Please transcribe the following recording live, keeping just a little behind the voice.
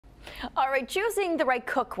All right, choosing the right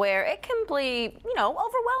cookware, it can be,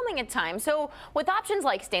 overwhelming at times. So with options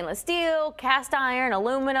like stainless steel, cast iron,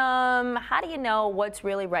 aluminum, how do you know what's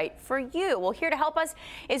really right for you? Well, here to help us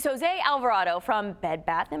is Jose Alvarado from Bed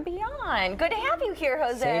Bath & Beyond. Good to have you here,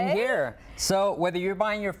 Jose. Same here. So whether you're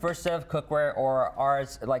buying your first set of cookware or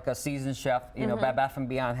ours, like a seasoned chef, Bed Bath &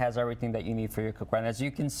 Beyond has everything that you need for your cookware. And as you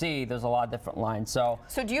can see, there's a lot of different lines. So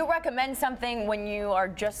do you recommend something when you are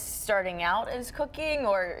just starting out as cooking,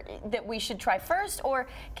 or that we should try first, or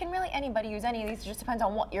can really anybody use any of these? It just depends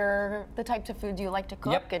on what the types of foods you like to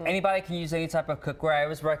cook. Yep. Anybody can use any type of cookware. I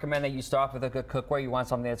always recommend that you start off with a good cookware. You want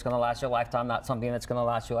something that's going to last your lifetime, not something that's going to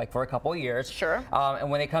last you like for a couple of years. Sure. And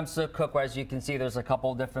when it comes to cookware, as you can see, there's a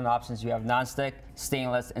couple of different options. You have nonstick,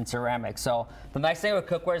 stainless, and ceramic. So the nice thing with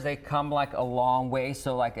cookware is they come like a long way,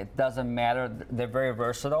 so like it doesn't matter. They're very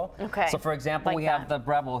versatile. Okay. So for example, we have the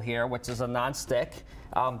Breville here, which is a nonstick.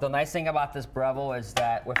 The nice thing about this Breville is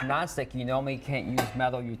that with nonstick, you normally can't use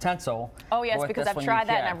metal utensil. Oh yes, because I've tried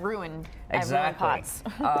that and I've ruined pots.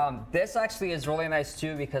 This actually is really nice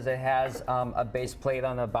too because it has a base plate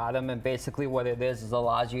on the bottom, and basically what it is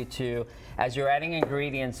allows you to, as you're adding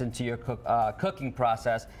ingredients into your cooking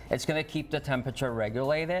process, it's going to keep the temperature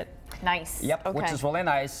regulated. Nice. Yep, okay. Which is really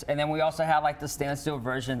nice. And then we also have like the stainless steel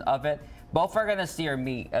version of it. Both are going to sear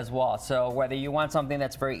meat as well. So whether you want something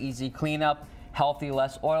that's very easy cleanup, healthy,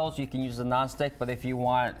 less oils, you can use the nonstick. But if you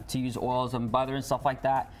want to use oils and butter and stuff like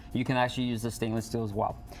that, you can actually use the stainless steel as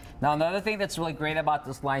well. Now, another thing that's really great about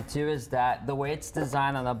this line too is that the way it's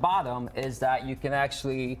designed on the bottom is that you can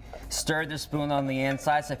actually stir the spoon on the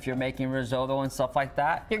inside. So if you're making risotto and stuff like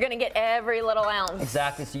that, you're gonna get every little ounce.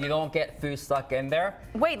 Exactly, so you don't get food stuck in there.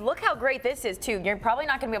 Wait, look how great this is too. You're probably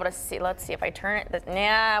not gonna be able to see. Let's see if I turn it.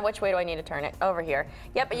 Nah, which way do I need to turn it? Over here.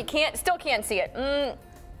 Yep, but you still can't see it.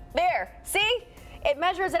 There, see? It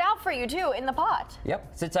measures it out for you too in the pot.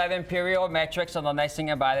 Yep, since I have Imperial metrics, so the nice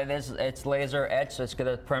thing about it is it's laser etched, so it's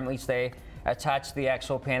going to permanently stay attached to the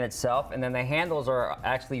actual pan itself. And then the handles are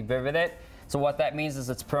actually riveted. So what that means is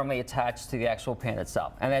it's permanently attached to the actual pan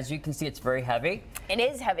itself. And as you can see, it's very heavy. It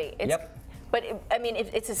is heavy. Yep. But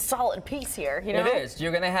it's a solid piece here, you know? It is.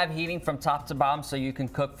 You're going to have heating from top to bottom, so you can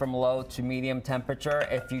cook from low to medium temperature.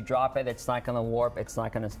 If you drop it, it's not going to warp. It's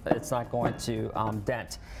not going to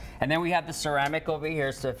dent. And then we have the ceramic over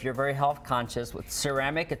here. So if you're very health conscious with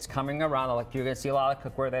ceramic, it's coming around. Like you're going to see a lot of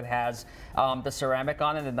cookware that has the ceramic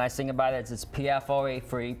on it. The nice thing about it is it's PFOA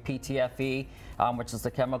free, PTFE, which is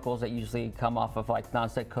the chemicals that usually come off of like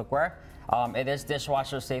nonstick cookware. It is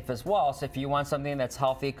dishwasher safe as well, so if you want something that's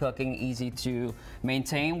healthy cooking, easy to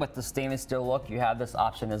maintain with the stainless steel look, you have this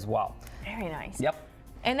option as well. Very nice. Yep.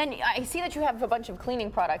 And then I see that you have a bunch of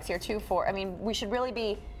cleaning products here too we should really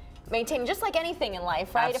be maintaining just like anything in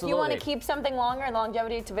life, right? Absolutely. If you want to keep something longer and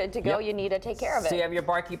longevity to go, you need to take care of it. So you have your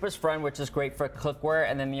Barkeeper's Friend, which is great for cookware,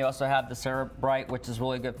 and then you also have the Cerabrite, which is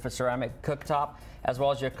really good for ceramic cooktop, as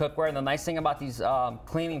well as your cookware. And the nice thing about these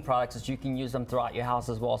cleaning products is you can use them throughout your house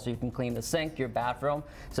as well. So you can clean the sink, your bathroom.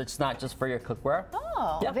 So it's not just for your cookware.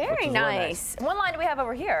 Oh, very nice. What line do we have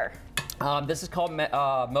over here? This is called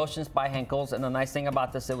Motions by Henckels, and the nice thing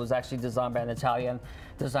about this, it was actually designed by an Italian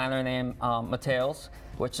designer named Matteos,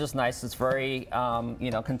 which is nice. It's very,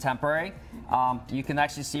 contemporary. You can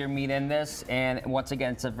actually see your meat in this, and once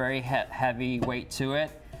again, it's a very heavy weight to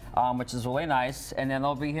it, which is really nice. And then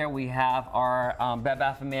over here, we have our Bed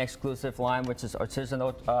Bath & Beyond exclusive line, which is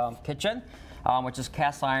Artisanal Kitchen. Which is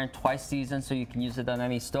cast iron, twice seasoned, so you can use it on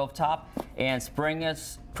any stovetop. And spring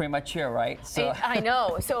is pretty much here, right? So I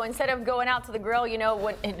know. So instead of going out to the grill,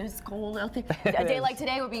 when it is cold out there, a day like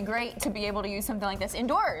today would be great to be able to use something like this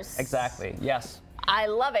indoors. Exactly. Yes. I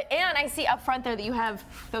love it. And I see up front there that you have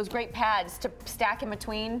those great pads to stack in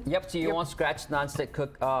between. Yep, so you won't scratch nonstick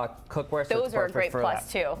cookware. Those are a great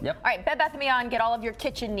plus too. Yep. All right, Bed Bath & Beyond, get all of your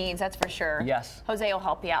kitchen needs, that's for sure. Yes. Jose will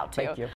help you out too. Thank you.